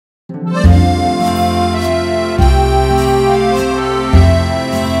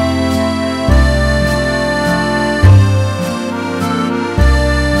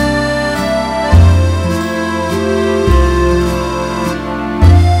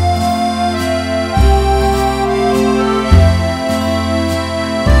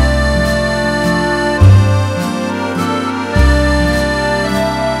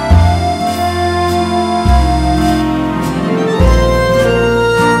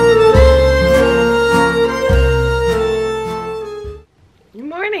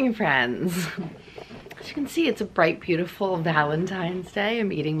Friends, as you can see, it's a bright, beautiful Valentine's Day.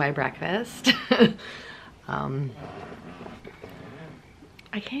 I'm eating my breakfast. I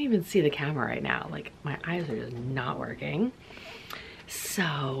can't even see the camera right now. Like, my eyes are just not working.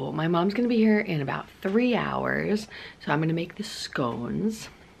 So my mom's gonna be here in about 3 hours. So I'm gonna make the scones.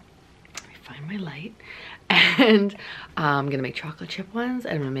 Let me find my light. And I'm gonna make chocolate chip ones,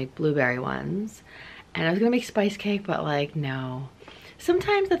 and I'm gonna make blueberry ones. And I was gonna make spice cake, but like, no.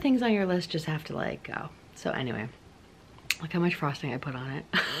 Sometimes the things on your list just have to like go. So anyway, look how much frosting I put on it.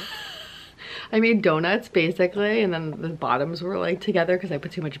 I made donuts basically, and then the bottoms were like together because I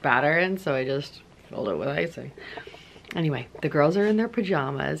put too much batter in, so I just filled it with icing. Anyway, the girls are in their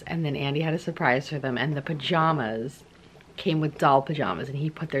pajamas, and then Andy had a surprise for them, and the pajamas came with doll pajamas, and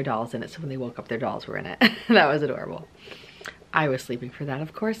he put their dolls in it, so when they woke up, their dolls were in it. That was adorable. I was sleeping for that,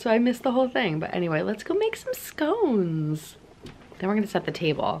 of course, so I missed the whole thing. But anyway, let's go make some scones. Then we're gonna set the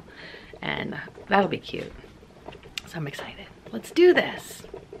table, and that'll be cute. So I'm excited. Let's do this.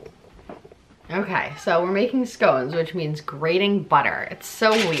 Okay, so we're making scones, which means grating butter. It's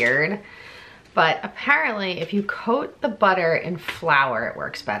so weird, but apparently if you coat the butter in flour, it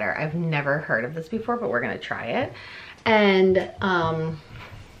works better. I've never heard of this before, but we're gonna try it. And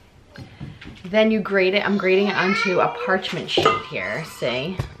then you grate it. I'm grating it onto a parchment sheet here,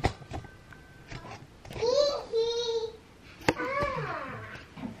 see?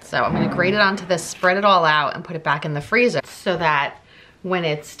 So I'm gonna grate it onto this, spread it all out, and put it back in the freezer so that when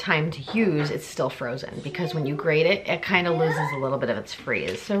it's time to use, it's still frozen. Because when you grate it, it kind of loses a little bit of its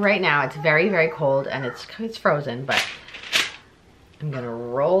freeze. So right now it's very, very cold and it's frozen, but I'm gonna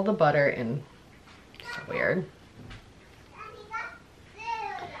roll the butter in. So weird.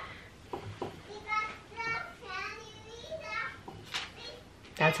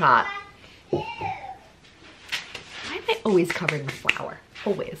 That's hot. Why am I always covered in flour?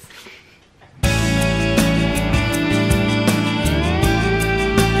 Always.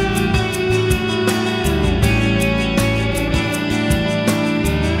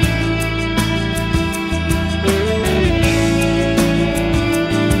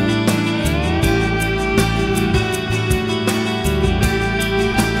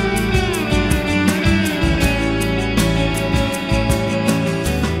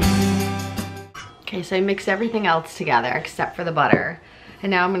 Okay, so I mixed everything else together except for the butter. And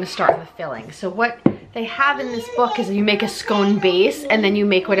now I'm gonna start the filling. So what they have in this book is you make a scone base and then you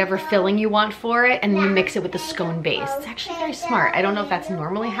make whatever filling you want for it and you mix it with the scone base. It's actually very smart. I don't know if that's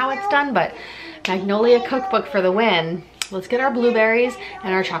normally how it's done, but Magnolia cookbook for the win. Let's get our blueberries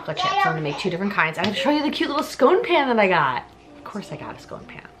and our chocolate chips. I'm gonna make 2 different kinds. I have to show you the cute little scone pan that I got. Of course I got a scone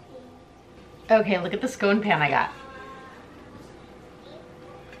pan. Okay, look at the scone pan I got.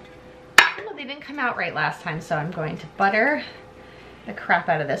 Oh, they didn't come out right last time, so I'm going to butter the crap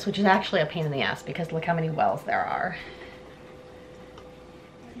out of this, which is actually a pain in the ass because look how many wells there are.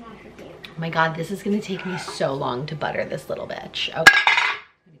 Oh my god, this is gonna take me so long to butter this little bitch. Okay,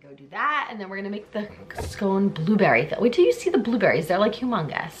 I'm gonna go do that, and then we're gonna make the scone blueberry thing. Wait till you see the blueberries, they're like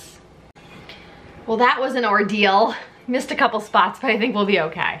humongous. Well, that was an ordeal. Missed a couple spots, but I think we'll be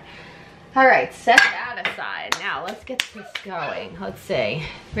okay. All right, set that aside. Now let's get this going. Let's see.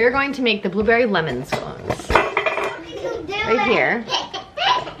 We're going to make the blueberry lemon scones. Right here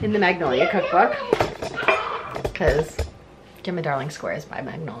in the Magnolia cookbook, because Gemma Darling Squares by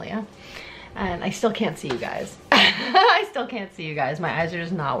Magnolia. And I still can't see you guys. I still can't see you guys. My eyes are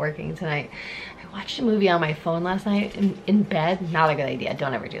just not working tonight. I watched a movie on my phone last night in bed. Not a good idea.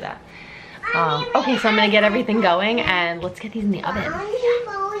 Don't ever do that. Okay, so I'm gonna get everything going and let's get these in the oven.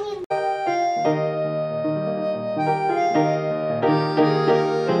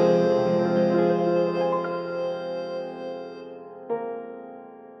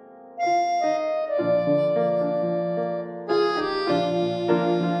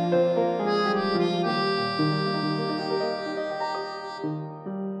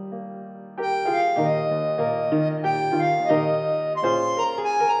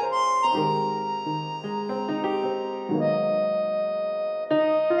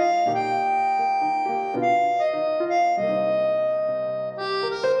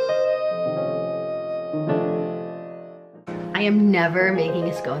 I am never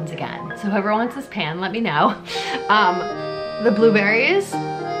making scones again. So whoever wants this pan, let me know. The blueberries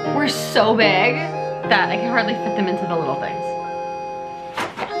were so big that I can hardly fit them into the little things.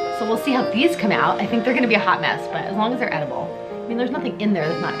 Yeah, so we'll see how these come out. I think they're gonna be a hot mess, but as long as they're edible. I mean, there's nothing in there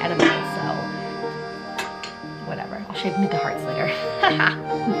that's not edible, so whatever. I'll shape them into hearts later.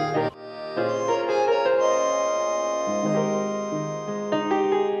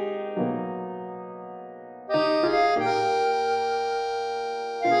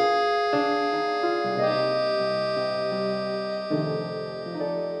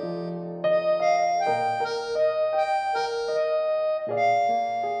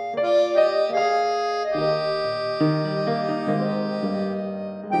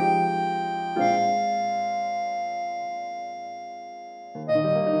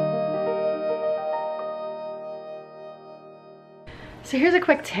 So here's a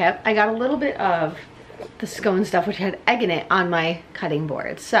quick tip. I got a little bit of the scone stuff which had egg in it on my cutting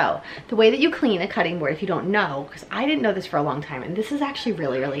board. So the way that you clean a cutting board, if you don't know, because I didn't know this for a long time, and this is actually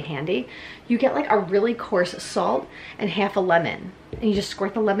really, really handy, you get like a really coarse salt and half a lemon. And you just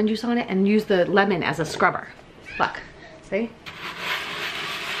squirt the lemon juice on it and use the lemon as a scrubber. Look, see?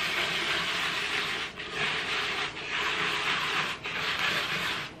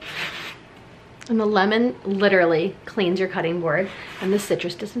 And the lemon literally cleans your cutting board and the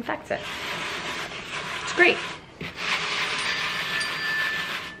citrus disinfects it. It's great.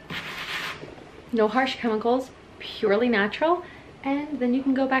 No harsh chemicals, purely natural, and then you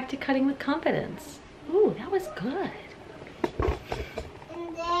can go back to cutting with confidence. Ooh, that was good.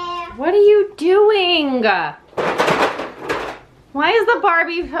 What are you doing? Why is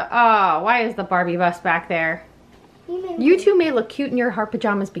the Barbie bus back there? You two may look cute in your heart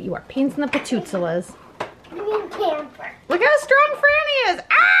pajamas, but you are pains in the patootsilas. Look how strong Franny is.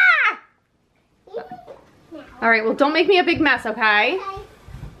 Ah! All right, well, don't make me a big mess, okay?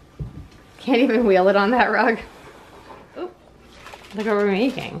 Can't even wheel it on that rug. Oop. Look what we're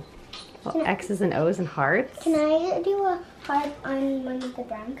making. Well, X's and O's and hearts. Can I do a heart on one of the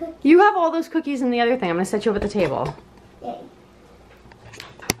brown cookies? You have all those cookies in the other thing. I'm gonna set you up at the table. Yay.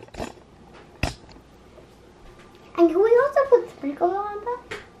 And can we also put sprinkles on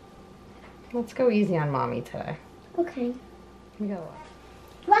that? Let's go easy on mommy today. Okay. We got a lot.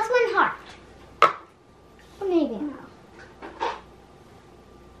 Last one heart. Or maybe no.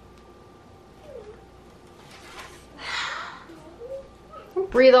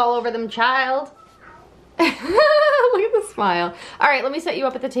 Breathe all over them, child. Look at the smile. All right, let me set you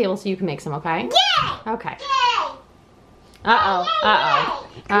up at the table so you can make some, okay? Yay! Okay. Yay! Uh-oh, uh-oh,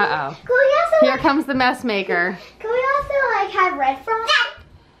 uh-oh. Can we also Here comes the mess maker. Can we also like have red frosting?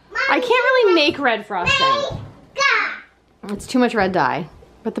 I can't really make red frosting. It's too much red dye,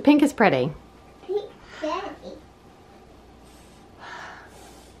 but the pink is pretty.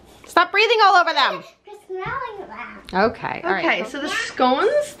 Stop breathing all over them. Okay, all right. Okay, so the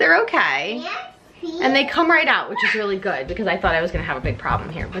scones, they're okay. And they come right out, which is really good because I thought I was gonna have a big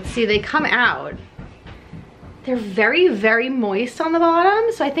problem here. But see, they come out. They're very, very moist on the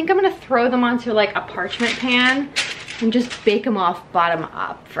bottom. So I think I'm gonna throw them onto like a parchment pan and just bake them off bottom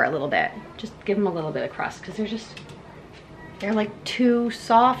up for a little bit. Just give them a little bit of crust because they're like too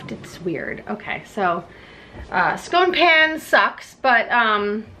soft. It's weird. Okay, so scone pan sucks, but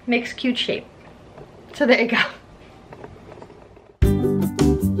makes cute shape. So there you go.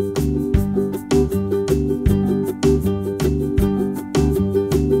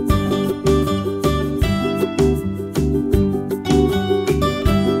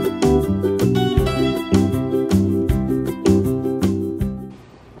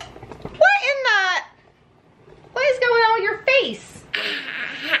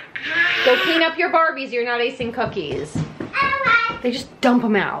 Barbies, you're not acing cookies. They just dump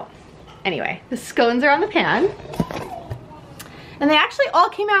them out. Anyway, the scones are on the pan. And they actually all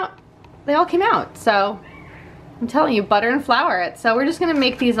came out. They all came out. So I'm telling you, butter and flour it. So we're just gonna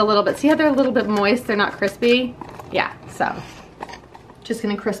make these a little bit. See how they're a little bit moist? They're not crispy. Yeah, so just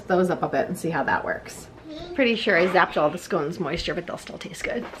gonna crisp those up a bit and see how that works. Pretty sure I zapped all the scones moisture, but they'll still taste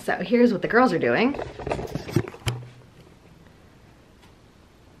good. So here's what the girls are doing.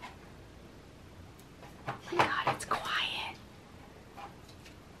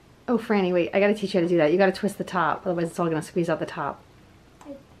 Oh, Franny, wait, I gotta teach you how to do that. You gotta twist the top, otherwise it's all gonna squeeze out the top.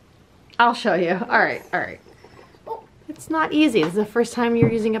 I'll show you. All right, all right. It's not easy. This is the first time you're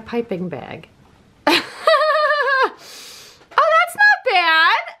using a piping bag. Oh, that's not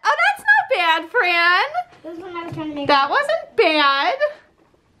bad. Oh, that's not bad, Fran. This one I was trying to make. That wasn't bad.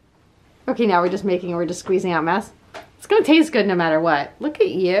 Okay, now we're just squeezing out mess. It's gonna taste good no matter what. Look at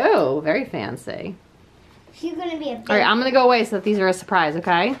you, very fancy. She's gonna be a big... All right, I'm gonna go away so that these are a surprise,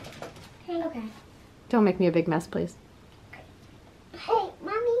 okay? Okay. Don't make me a big mess, please. Hey,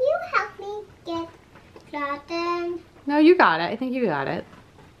 Mommy, you help me get flattened. No, you got it. I think you got it.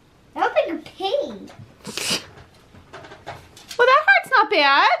 That was like a pig. Well, that part's not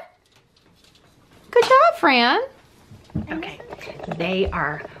bad. Good job, Fran. Okay, they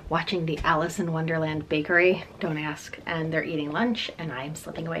are watching the Alice in Wonderland bakery, don't ask, and they're eating lunch, and I am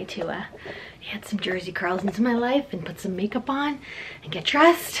slipping away to add some Jersey curls into my life and put some makeup on and get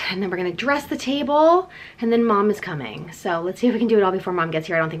dressed, and then we're gonna dress the table, and then Mom is coming. So let's see if we can do it all before Mom gets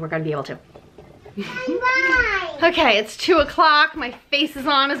here. I don't think we're gonna be able to. Okay, it's 2 o'clock. My face is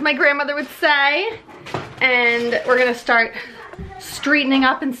on, as my grandmother would say, and we're gonna start straightening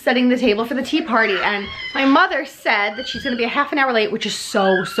up and setting the table for the tea party. And my mother said that she's gonna be a half an hour late, which is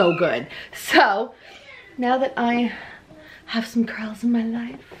so good. So now that I have some curls in my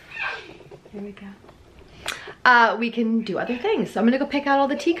life, here we go, we can do other things. So I'm gonna go pick out all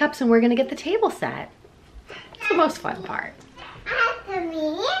the teacups and we're gonna get the table set. It's the most fun part.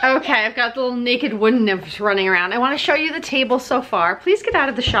 Okay, I've got the little naked wooden nymphs running around. I want to show you the table so far. Please get out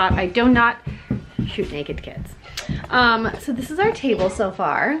of the shot. I do not shoot naked kids. So this is our table so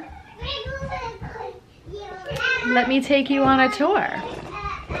far. Let me take you on a tour.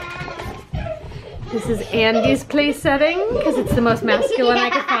 This is Andy's place setting because it's the most masculine I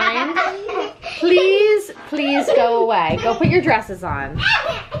could find. Please go away. Go put your dresses on.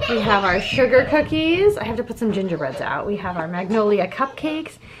 We have our sugar cookies. I have to put some gingerbreads out. We have our magnolia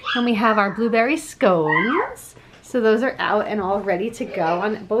cupcakes and we have our blueberry scones. So those are out and all ready to go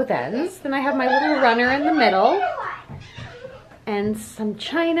on both ends. Then I have my little runner in the middle and some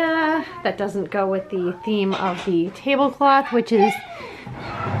china that doesn't go with the theme of the tablecloth, which is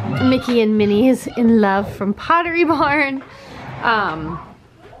Mickey and Minnie's In Love from Pottery Barn.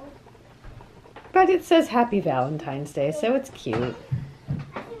 But it says Happy Valentine's Day, so it's cute.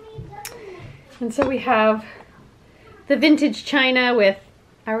 And so we have the vintage china with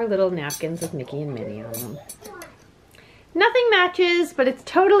our little napkins with Mickey and Minnie on them. Nothing matches, but it's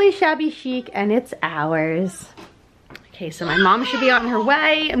totally shabby chic and it's ours. Okay, so my mom should be on her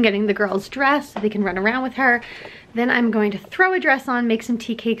way. I'm getting the girls dressed so they can run around with her. Then I'm going to throw a dress on, make some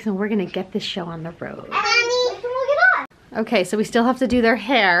tea cakes, and we're gonna get this show on the road. Okay, so we still have to do their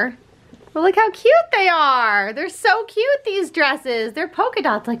hair. But look how cute they are. They're so cute, these dresses. They're polka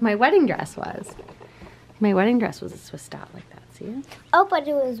dots like my wedding dress was. My wedding dress was a Swiss dot like that, see? Oh, but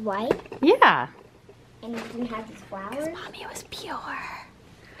it was white? Yeah. And it didn't have these flowers? Mommy was pure.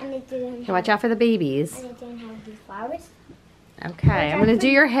 And it didn't Okay, watch out for the babies. And it didn't have these flowers? Okay, I'm gonna do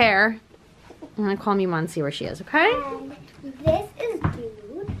your hair. I'm gonna call Mima and see where she is, okay? This is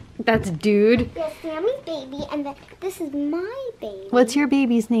Dude. That's Dude. That's Sammy's baby, and this is my baby. What's your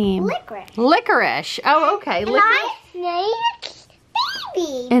baby's name? Licorice. Licorice. Oh, okay. And my name's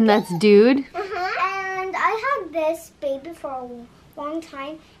Baby. And that's Dude. And I had this baby for a long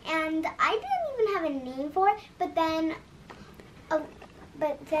time, and I didn't even have a name for it. But then,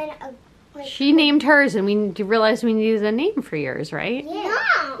 like, she named hers, and we realized we needed a name for yours, right? Yeah.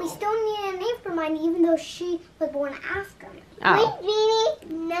 No. We still need a name for mine, even though she was born after me. Oh. Wait,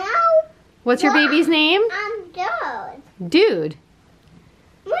 Jeannie, no. What's your baby's name? Dude. Dude.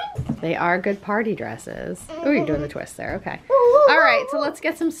 What? They are good party dresses. Oh, you're doing the twist there. Okay. All right, so let's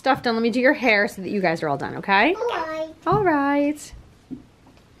get some stuff done. Let me do your hair so that you guys are all done, okay? Bye. All right.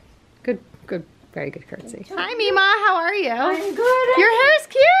 Good. Very good curtsy. Hi, Mima. How are you? I'm good. Your hair's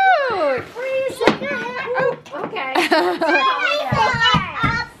cute. Oh, okay.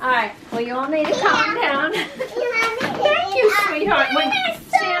 All right. Well, you all need to calm down. Thank you, sweetheart.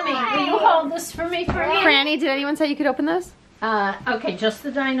 Sammy, will you hold this for me for a minute? Franny, did anyone say you could open this? Okay, just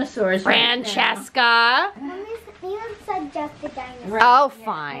the dinosaurs. Francesca. You said just the dinosaur. Oh,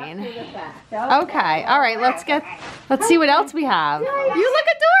 fine. Okay. All right. Let's see what else we have. You look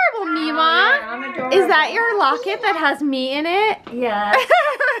adorable, Mima. I'm adorable. Is that your locket that has me in it? Yes.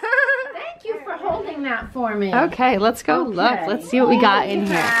 Thank you for holding that for me. Okay. Let's go look. Let's see what we got in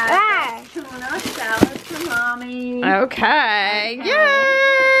here. Tuna salad for mommy. Okay.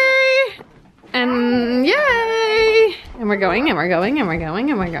 Yay! And yay! And we're going, and we're going, and we're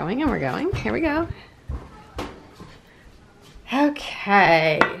going, and we're going, and we're going. Here we go.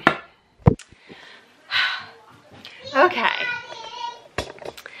 Okay. Okay.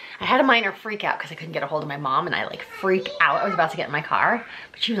 I had a minor freak out because I couldn't get a hold of my mom, and I like freak out. I was about to get in my car,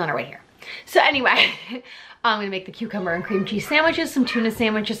 but she was on her way here. So anyway, I'm gonna make the cucumber and cream cheese sandwiches, some tuna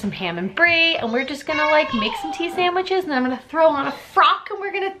sandwiches, some ham and brie, and we're just gonna like make some tea sandwiches, and then I'm gonna throw on a frock and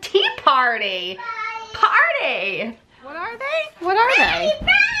we're gonna tea party. Party! What are they? What are they?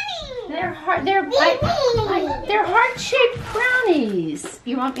 They're hard. They're like, they're heart-shaped brownies.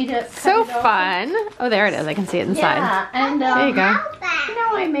 You want me to cut So it open? fun. Oh, there it is. I can see it inside. Yeah, and There you go. you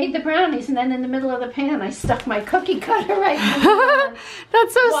know, I made the brownies, and then in the middle of the pan, I stuck my cookie cutter right in the middle.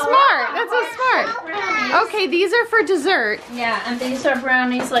 That's so Voila. smart. That's so smart. Brownies. Okay, these are for dessert. Yeah, and these are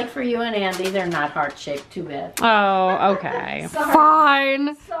brownies like for you and Andy. They're not heart-shaped, too bad. Oh, okay. Sorry.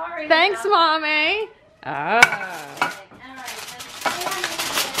 Fine. Sorry. Thanks, now. Mommy. Oh. All right,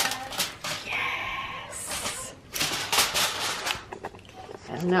 Yes.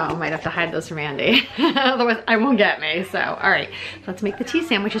 No, I might have to hide those from Andy. Otherwise, I won't get me. So, all right. Let's make the tea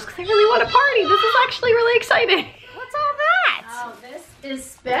sandwiches because I really want to party. This is actually really exciting. What's all that? Oh, this is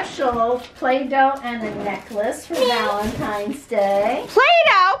special Play-Doh and a necklace for Valentine's Day.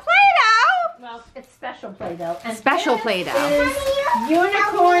 Play-Doh, Play-Doh. Well, it's special Play-Doh. And Special this Play-Doh. is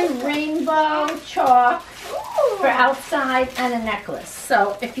unicorn rainbow chalk for outside and a necklace.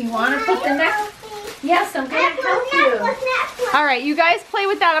 So if you want to put the necklace, yes, I'm going to help you. All right, you guys play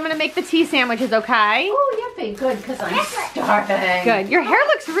with that. I'm going to make the tea sandwiches, okay? Oh, yippee, good, because I'm starving. Good. Your hair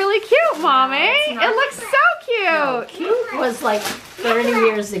looks really cute, Mommy. it's not. It looks so No, cute. cute was like 30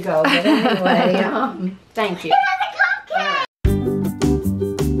 years ago, but anyway, thank you.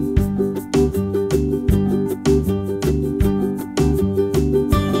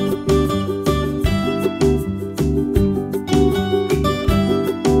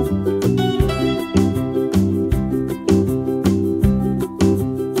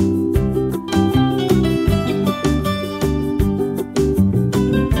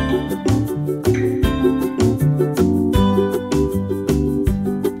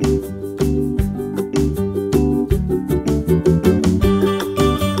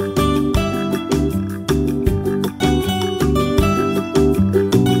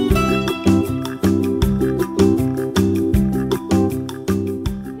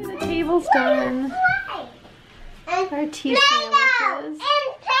 The table's done. Our tea sandwiches.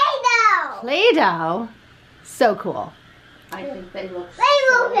 Play-Doh. Play-Doh. So cool. I think they look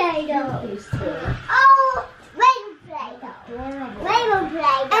Rainbow Play-Doh. These two. Oh, rainbow Play-Doh. Rainbow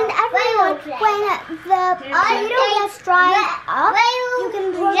Play-Doh. And everyone, when the Play-Doh gets dried up, you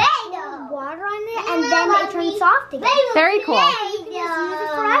can put water on it and then it turns soft again. Very cool. You can just use it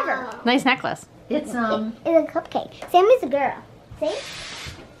forever. Nice necklace. It's It's a cupcake. Sammy's a girl. See?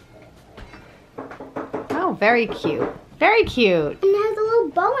 Oh, very cute. Very cute. And it has a little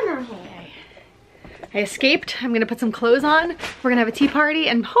bow in her hair. I escaped. I'm gonna put some clothes on. We're gonna have a tea party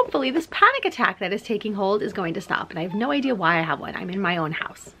and hopefully this panic attack that is taking hold is going to stop. And I have no idea why I have one. I'm in my own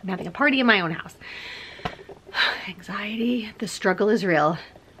house. I'm having a party in my own house. Anxiety, the struggle is real.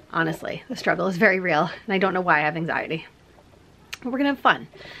 Honestly, the struggle is very real. And I don't know why I have anxiety. But we're gonna have fun.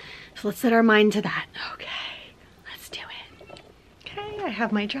 So let's set our mind to that. Okay, let's do it. Okay, I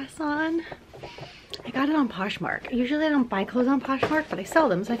have my dress on. I got it on Poshmark. Usually I don't buy clothes on Poshmark, but I sell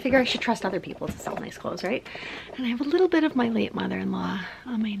them, so I figure I should trust other people to sell nice clothes, right? And I have a little bit of my late mother-in-law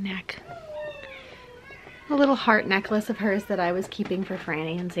on my neck. A little heart necklace of hers that I was keeping for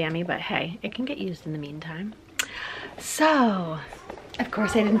Franny and Sammy, but hey, it can get used in the meantime. So, of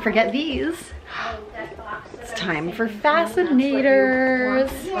course I didn't forget these. It's time for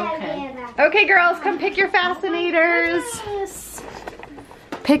fascinators. Okay. Okay, girls, come pick your fascinators. Yes.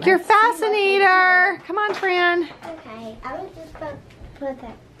 Pick your fascinator. Come on, Fran. Okay, I was just about to put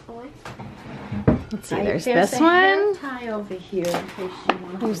that on. Let's see, there's a this hair one. tie over here in case you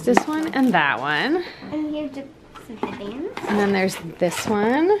want. There's this one and that one. And here's some headbands. And then there's this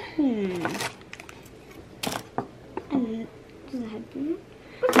one. And there's a headband.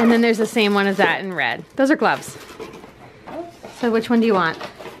 And then there's the same one as that in red. Those are gloves. So which one do you want?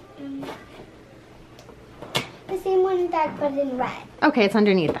 The same one that but in red. Okay, it's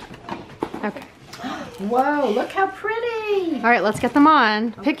underneath that. Okay. Whoa, look how pretty. All right, let's get them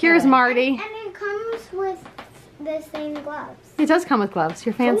on. Pick Okay. yours, Marty. And it comes with the same gloves. It does come with gloves.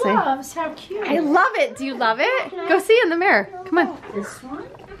 You're fancy. Gloves, how cute. I love it. Do you love it? Go see in the mirror. Come on. This one?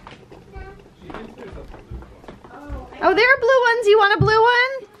 Oh, there are blue ones. You want a blue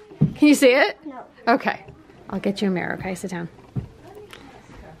one? Can you see it? No. Okay. I'll get you a mirror, okay? Sit down.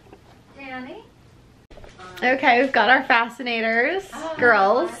 Danny? Okay, we've got our fascinators.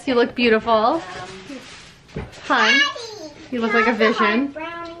 Girls, you look beautiful. Hun, you look like a vision.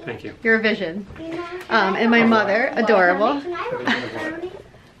 Brownie. Thank you. You're a vision. You know, And my mother, adorable. Can I have a brownie?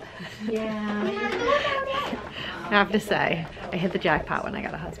 Yeah. I have to say, I hit the jackpot when I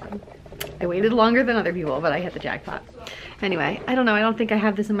got a husband. I waited longer than other people, but I hit the jackpot. Anyway, I don't know. I don't think I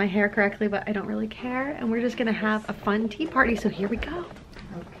have this in my hair correctly, but I don't really care. And we're just gonna have a fun tea party, so here we go.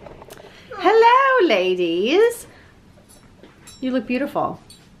 Hello, ladies. You look beautiful.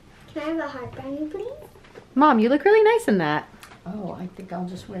 Can I have a hard brownie, please? Mom, you look really nice in that. Oh, I think I'll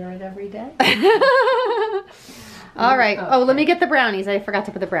just wear it every day. All right. Okay. Oh, let me get the brownies. I forgot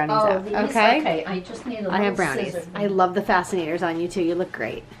to put the brownies out. These? Okay. Okay. I just need a little I have brownies. scissor. I love the fascinators on you too. You look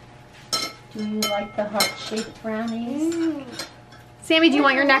great. Do you like the heart-shaped brownies? Sammy, do you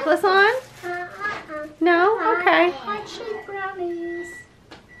want your necklace on? No? Okay. Heart-shaped brownies.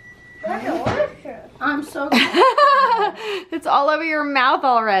 Delicious. I'm so It's all over your mouth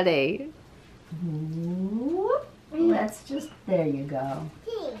already. Let's just, there you go.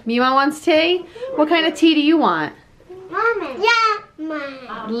 Mima wants tea? What kind of tea do you want?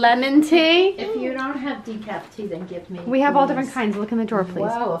 Lemon tea? If you don't have decaf tea, then give me. We have all please. different kinds. Look in the drawer, please.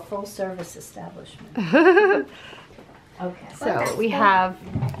 Wow, a full-service establishment. Okay. So we have,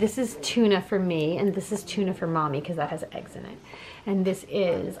 this is tuna for me, and this is tuna for Mommy because that has eggs in it. And this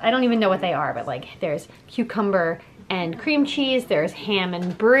is, I don't even know what they are, but like there's cucumber and cream cheese, there's ham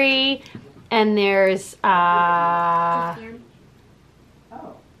and brie, and there's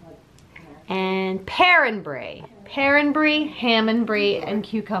and pear and brie. Pear and brie, ham and brie, and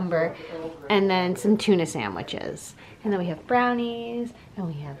cucumber, and then some tuna sandwiches. And then we have brownies, and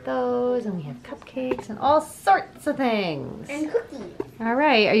we have those, and we have cupcakes, and all sorts of things. And cookies. All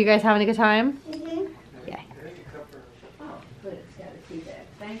right, are you guys having a good time? Mm-hmm. Yeah. Oh, good, it's got a tea bag.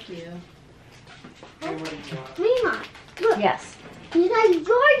 Thank you. Mima, look. Yes. You guys,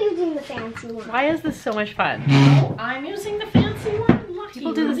 you're using the fancy one. Why is this so much fun? Oh, I'm using the fancy one? Lucky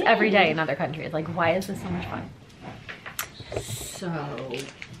People do this me. every day in other countries. Like, why is this so much fun? So.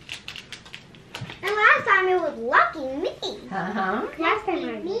 And last time it was lucky me. Uh-huh. Last time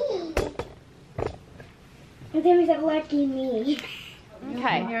I me. And then we said lucky me.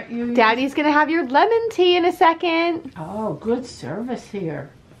 Okay. Daddy's gonna have your lemon tea in a second. Oh, good service here.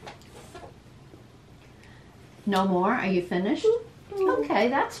 No more? Are you finished? Okay,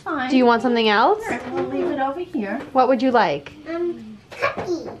 that's fine. Do you want something else? Sure, we'll leave it over here. What would you like?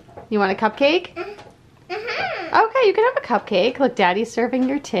 Cookie. You want a cupcake? Uh-huh. Okay, you can have a cupcake. Look, Daddy's serving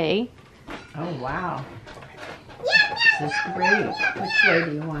your tea. Oh, wow. This is great. Which way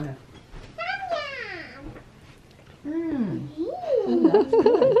do you want to?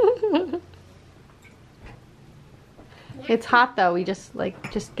 It's hot though. We just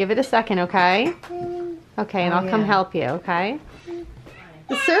give it a second, okay? Okay, and I'll come help you, okay?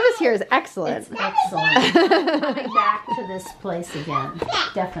 The service here is excellent. It's excellent. Coming back to this place again.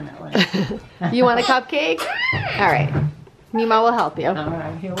 Definitely. You want a cupcake? All right. Mima will help you. All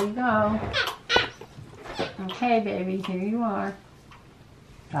right, here we go. Okay, baby, here you are.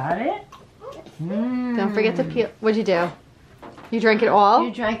 Got it? Don't forget to peel. What'd you do? You drank it all?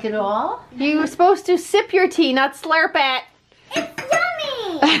 You drank it all? You were supposed to sip your tea, not slurp it. It's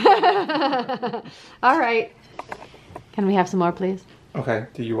yummy. All right. Can we have some more, please? Okay,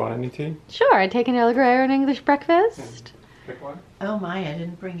 do you want any tea? Sure. I'd take an Earl Grey or an English breakfast. Pick one. Oh my, I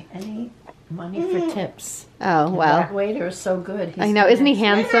didn't bring any money for tips. Oh, And well. that waiter is so good. He's I know. Isn't he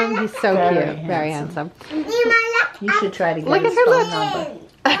fancy. handsome? He's so Very cute. Very handsome. handsome. You should try to get Look his at her phone lips. number.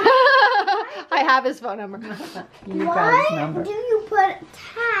 I have his phone number. You got his Why number. do you put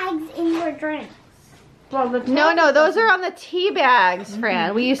tags in your drinks? No, those are on the tea bags,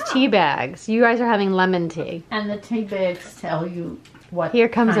 Fran. We use tea bags. You guys are having lemon tea. And the tea bags tell you what. Here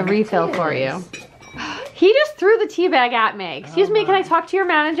comes a kind of refill tea it for is. you. He just threw the tea bag at me. Excuse me, can I talk to your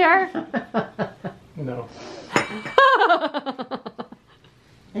manager? No.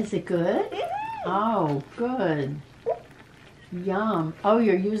 Is it good? Oh, good. Yum. Oh,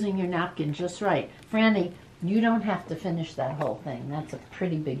 you're using your napkin just right. Franny, you don't have to finish that whole thing. That's a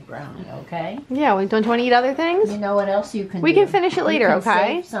pretty big brownie, okay? Yeah, well, don't you want to eat other things? You know what else you can We do? can finish it later, You can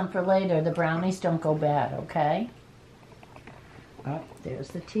okay? Save some for later. The brownies don't go bad, okay? Oh, there's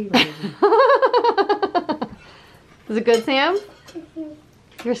the tea lady. Is it good, Sam?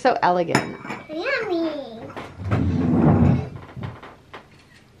 You're so elegant. Yummy.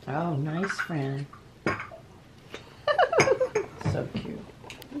 Oh, nice, Fran. So cute.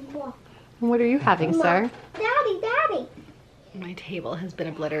 What are you having, sir? Daddy. My table has been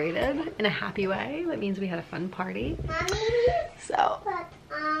obliterated in a happy way. That means we had a fun party. Mommy. So,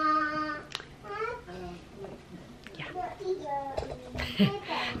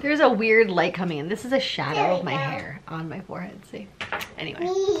 there's a weird light coming in. This is a shadow of my hair on my forehead, see? Anyway,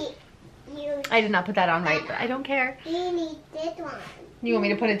 I did not put that on right, but I don't care. You need this one. You want me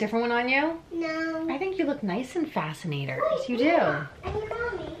to put a different one on you? No. I think you look nice in fascinators. You do. And you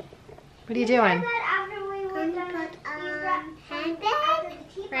call me. What are you doing?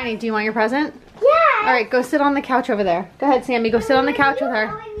 Franny, do you want your present? Yeah. All right, go sit on the couch over there. Go ahead, Sammy. Go sit on the couch with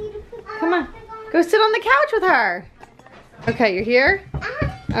her. Come on. Go sit on the couch with her. Okay, you're here?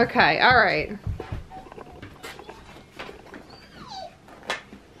 Okay, all right.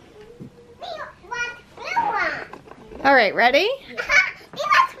 All right, ready?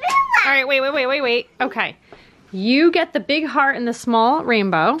 All right, wait. Okay. You get the big heart and the small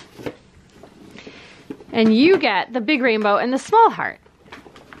rainbow. And you get the big rainbow and the small heart.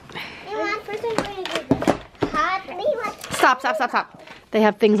 Stop. They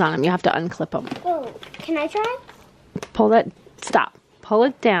have things on them. You have to unclip them. Oh, can I try? Pull that, stop. Pull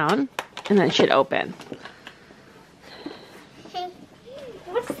it down and then it should open.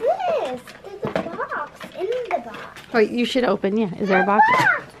 What's this? There's a box in the box. Oh, you should open, yeah. Is there a box?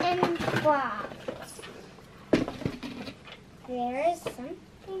 In the box. There is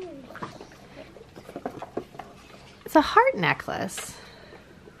something. It's a heart necklace.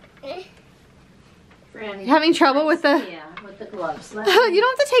 Franny, You having trouble with the... yeah, with the gloves. You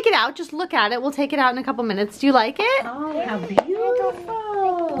don't have to take it out. Just look at it. We'll take it out in a couple minutes. Do you like it? Oh, how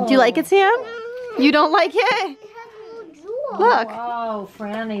beautiful. Do you like it, Sam? You don't like it? Look. Oh,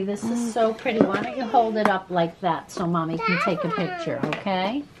 Franny, this is so pretty. Why don't you hold it up like that so Mommy can take a picture,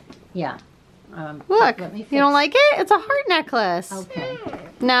 okay? Yeah. Look. let me You fix- don't like it? It's a heart necklace. Okay.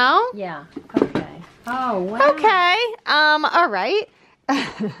 No? Yeah. Okay. Oh, wow. Okay. All right.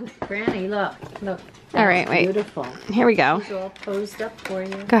 Franny, look. All right, That's wait. Beautiful. Here we go. It's all posed up for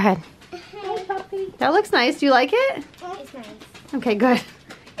you. Go ahead. Hi, puppy. That looks nice. Do you like it? It's nice. Okay, good.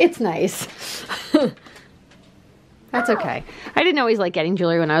 It's nice. That's okay. I didn't always like getting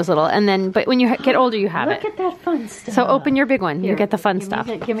jewelry when I was little, but when you get older, you have Look it. at that fun stuff. So open your big one. You Here, get the fun give stuff.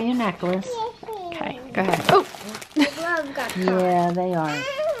 Give me your necklace. Okay, go ahead. Oh, The glove got caught. Yeah, they are.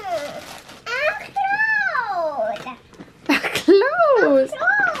 close.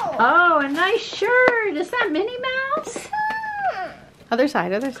 Oh, a nice shirt. Is that Minnie Mouse? Other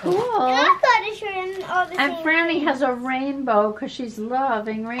side. Cool. I thought it should in all the And same Franny things. has a rainbow because she's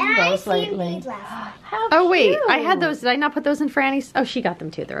loving rainbows lately. How Oh wait, cute. I had those. Did I not put those in Franny's? Oh, she got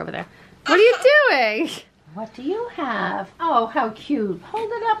them too. They're over there. What are you doing? What do you have? Oh, how cute. Hold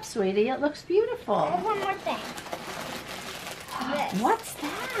it up, sweetie. It looks beautiful. One more thing. This. What's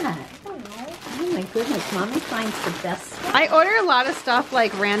that? I don't know. Oh my goodness, Mommy finds the best stuff. I order a lot of stuff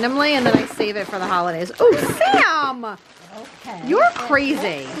like randomly, and then I save it for the holidays. Oh, Sam, Okay. you're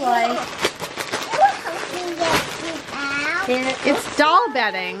crazy. Like, It's doll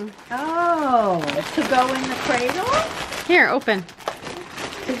bedding. oh, to go in the cradle? Here, open.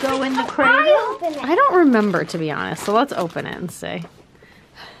 To go in the I cradle? open it. I don't remember, to be honest. So let's open it and see.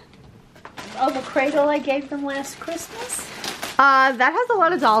 Oh, the cradle I gave them last Christmas? That has a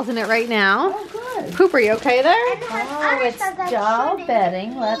lot of dolls in it right now. Oh, good. Poop, are you okay there? Oh, it's doll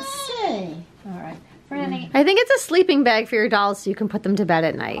bedding. Let's see. All right. Franny. I think it's a sleeping bag for your dolls so you can put them to bed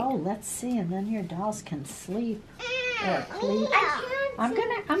at night. Oh, let's see. And then your dolls can sleep. Or sleep. I'm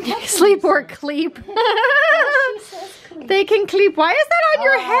helping Sleep you, or son. cleep. Oh, she says cleep. They can cleep. Why is that on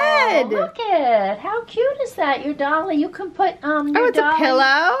your head? Look it. How cute is that? Your dolly. You can put your Oh, it's dolly, a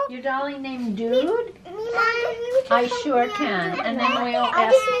pillow? Your dolly named Dude. I sure can. And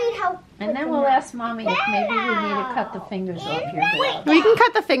then we'll ask Mommy if maybe we need to cut the fingers off your glove. Well, you can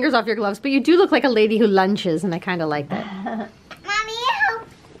cut the fingers off your gloves, but you do look like a lady who lunches, and I kind of like that. Mommy, help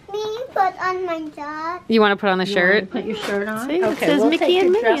me put on my dog. You want to put on the You want shirt? to put your shirt on? See, it okay, says we'll Mickey take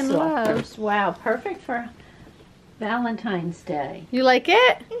and your Minnie dress in off love. first. Wow, perfect for Valentine's Day. You like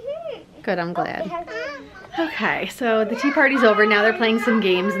it? Good, I'm glad. Okay, so the tea party's over. Now they're playing some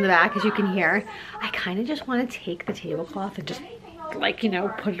games in the back, as you can hear. I kind of just want to take the tablecloth and just, like, you know,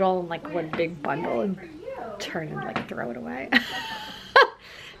 put it all in, like, one big bundle and turn and, like, throw it away.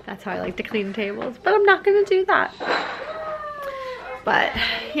 That's how I like to clean tables, but I'm not going to do that. But,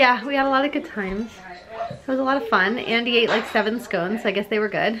 yeah, we had a lot of good times. It was a lot of fun. Andy ate, like, 7 scones, so I guess they were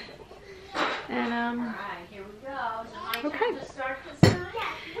good. And, okay.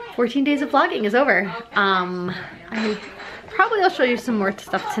 14 days of vlogging is over. I'll show you some more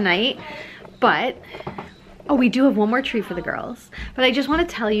stuff tonight, but oh, we do have one more treat for the girls. But I just want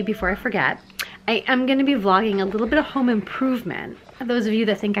to tell you before I forget, I am going to be vlogging a little bit of home improvement. Those of you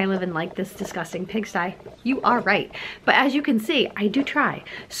that think I live in like this disgusting pigsty, you are right. But as you can see, I do try.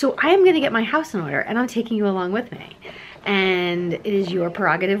 So I am going to get my house in order, and I'm taking you along with me. And it is your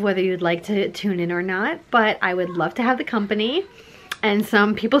prerogative whether you'd like to tune in or not, but I would love to have the company and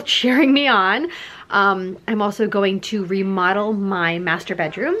some people cheering me on. I'm also going to remodel my master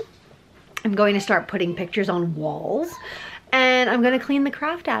bedroom. I'm going to start putting pictures on walls, and I'm going to clean the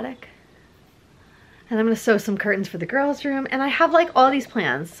craft attic. And I'm going to sew some curtains for the girls' room, and I have like all these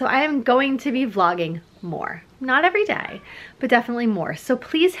plans. So I am going to be vlogging more. Not every day, but definitely more. So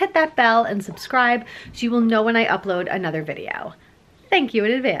please hit that bell and subscribe so you will know when I upload another video. Thank you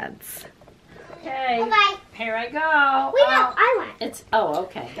in advance. Okay. Bye-bye. Here I go. Wait, no, I want.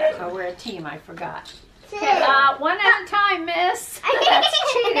 Okay. Oh, we're a team. I forgot. One at a time, miss.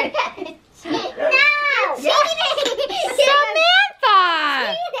 That's cheating. No! Cheating!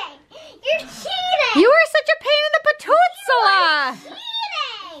 Samantha! You're cheating! You are such a pain in the patootsa!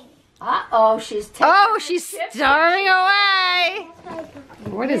 cheating! Uh-oh, she's taking Oh, the she's chips. storming away!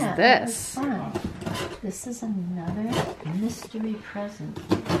 What is Yeah, this? that's fine. This is another mystery present.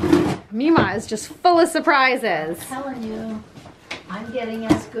 Mima is just full of surprises. I'm telling you, I'm getting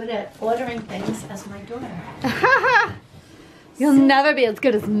as good at ordering things as my daughter. You'll never be as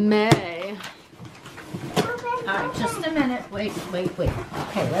good as May. All right, just a minute. Wait.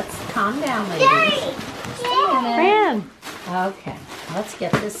 Okay, let's calm down, ladies. Just a minute. Fran. Okay, let's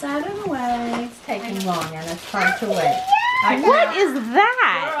get this out of the way. It's taking long and it's hard to wait. What is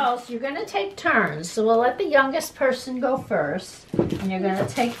that? Girls, you're going to take turns. So we'll let the youngest person go first. And you're going to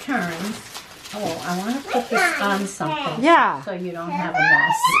take turns. Oh, I want to put this on something. Yeah. So you don't have a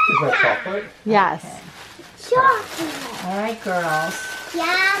mess. Is that chocolate? Yes. Chocolate. All right, girls.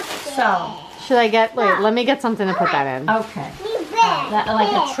 Chocolate. So, Should I get, wait, let me get something to put that in. okay. Me bad.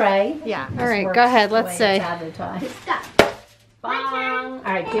 Like a tray. Yeah. This All right, works go ahead. the Let's way see. it's advertised. Bong.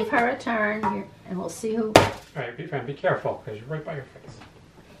 All right, give her a turn. And we'll see who. All right, be careful because you're right by your face.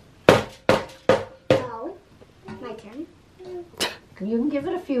 No. My turn. You can give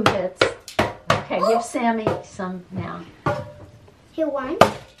it a few hits. Okay, give Sammy some now. Here, one.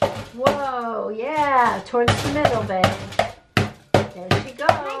 Whoa, yeah, towards the middle, babe. There she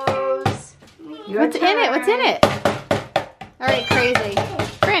goes. Your What's in it? What's in turn. it? All right, crazy.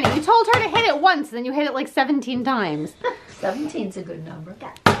 Franny, you told her to hit it once, then you hit it like 17 times. 17's a good number.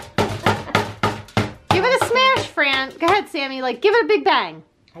 Give it a smash, Fran. Go ahead, Sammy. Like, give it a big bang.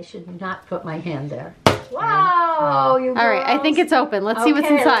 I should not put my hand there. Wow, you girls. All right, I think it's open. Let's see what's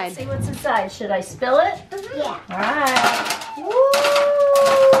Okay, inside. Let's see what's inside. Should I spill it? Yeah. All right. Woo!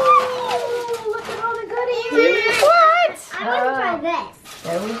 Look at all the goodies. What? I'm gonna try this.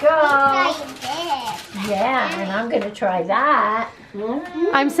 There we go. Try this. Yeah, and I'm going to try that.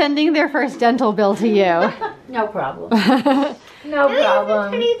 I'm sending their first dental bill to you. No problem. No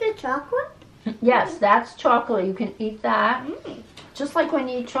problem. Can you eat the chocolate? Yes, that's chocolate. You can eat that. Just like when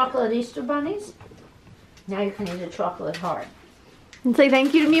you eat chocolate Easter bunnies. Now you can eat a chocolate heart. And say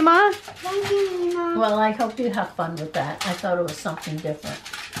thank you to Mima. Thank you, Nina. Well, I hope you have fun with that. I thought it was something different.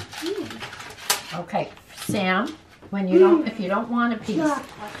 Okay, Sam, when you don't, if you don't want a piece,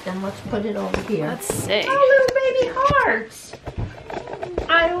 then let's put it over here. Let's see. Oh, little baby hearts.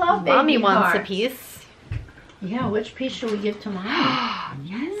 I love baby Mommy wants a hearts. piece. Yeah, which piece should we give to Mommy?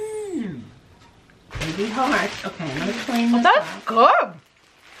 Yes. Baby heart. Okay, I'm going to clean this up. good.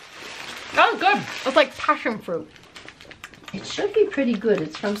 That's good. It's like passion fruit. It should be pretty good.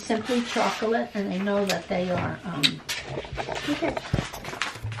 It's from Simply Chocolate, and I know that they are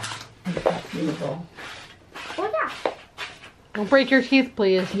beautiful. Don't break your teeth,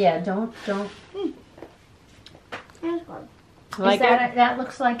 please. Yeah, don't. That's good. Like that, that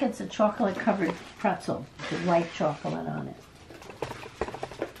looks like it's a chocolate-covered pretzel with white chocolate on it.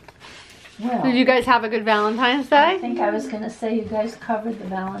 Well, Did you guys have a good Valentine's I Day? think I was going to say you guys covered the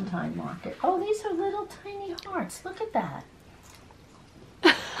Valentine market. Oh, these are little tiny hearts. Look at that.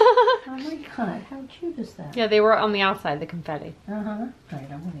 Oh my God, how cute is that? Yeah, they were on the outside, the confetti. Uh-huh. All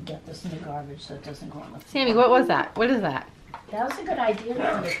right, I'm going to get this in the garbage so it doesn't go on the floor. Sammy, what was that? What is that? That was a good idea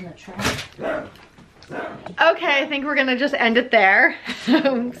to put it in the trash. Okay, I think we're gonna just end it there.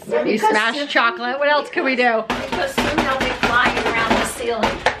 You smashed chocolate. What else can we do? Because soon they'll be flying around the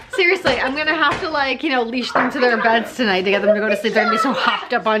ceiling. Seriously, I'm gonna have to, like, you know, leash them to their beds tonight to get them to go to sleep. They're gonna be so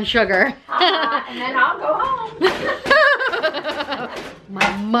hopped up on sugar. And then I'll go home.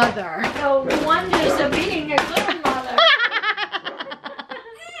 My mother. No wonders of being a good mother.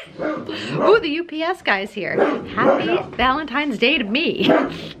 Ooh, the UPS guy's here. Happy Valentine's Day to me.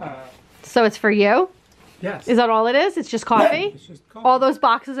 So it's for you? Yes. Is that all it is? It's just coffee? It's just coffee. All those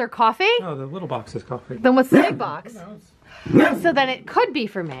boxes are coffee? No, the little box is coffee. Then what's the big box? No, it's So then it could be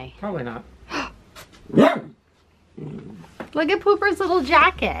for me. probably not. Look at Pooper's little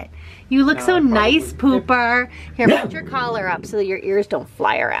jacket. You look No, so probably- nice, Pooper. Here, put your collar up so that your ears don't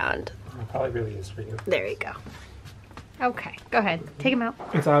fly around. It probably really is for you. There you go. Okay, go ahead. Take him out.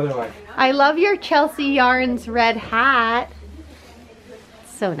 It's either like, I love your Chelsea Yarns red hat.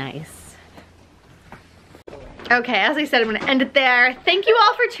 So nice. Okay, as I said, I'm gonna end it there. Thank you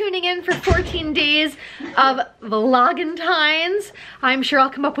all for tuning in for 14 days of Vlog-entines. I'm sure I'll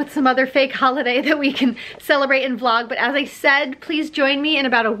come up with some other fake holiday that we can celebrate and vlog, but as I said, please join me in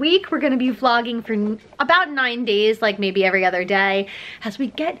about a week. We're gonna be vlogging for about 9 days, like maybe every other day, as we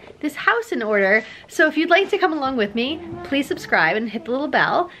get this house in order. So if you'd like to come along with me, please subscribe and hit the little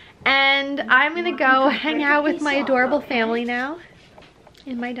bell. And I'm gonna go hang out with my adorable family now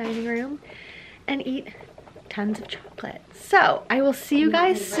in my dining room and eat tons of chocolate. So I will see you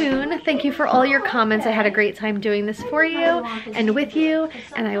guys soon. Thank you for all your comments. I had a great time doing this for you and with you,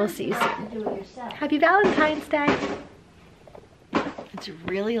 and I will see you soon. Happy Valentine's Day. It's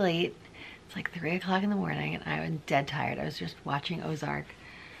really late. It's like 3 o'clock in the morning and I was dead tired. I was just watching Ozark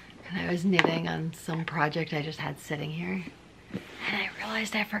and I was knitting on some project I just had sitting here. And I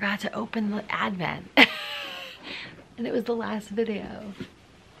realized I forgot to open the Advent. And it was the last video.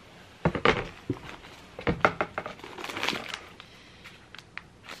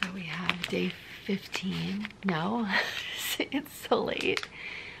 So we have day 15. No, it's so late.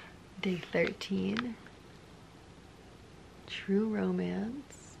 Day 13. True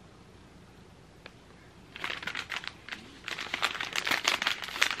Romance.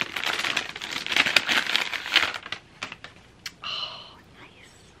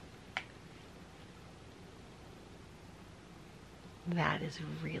 That is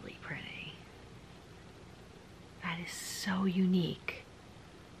really pretty. That is so unique.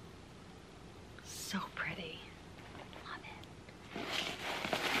 So pretty. Love it.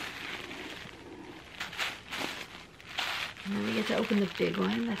 And then we get to open the big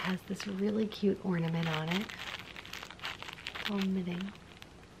one that has this really cute ornament on it. Little knitting.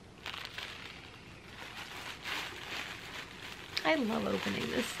 I love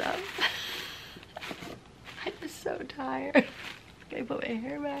opening this stuff. I'm so tired. I put my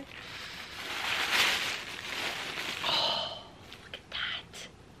hair back. Oh, look at that.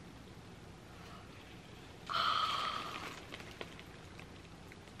 Oh,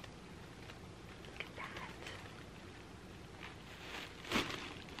 look at that.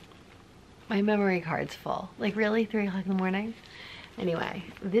 My memory card's full. Like really, 3 o'clock in the morning? Anyway,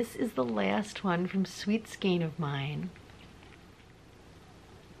 this is the last one from Sweet Skein of Mine.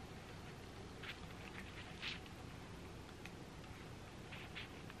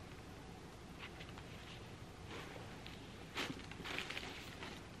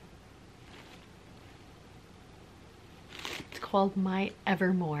 Called My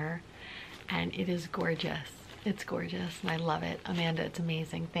Evermore, and it is gorgeous. It's gorgeous and I love it. Amanda, it's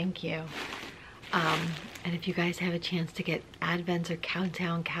amazing. Thank you. And if you guys have a chance to get advents or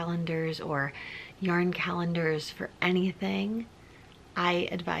countdown calendars or yarn calendars for anything, I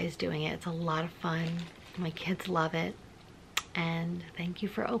advise doing it. It's a lot of fun. My kids love it. And thank you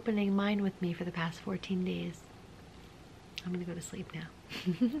for opening mine with me for the past 14 days. I'm gonna go to sleep now.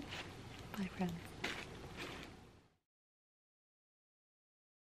 Bye, friends.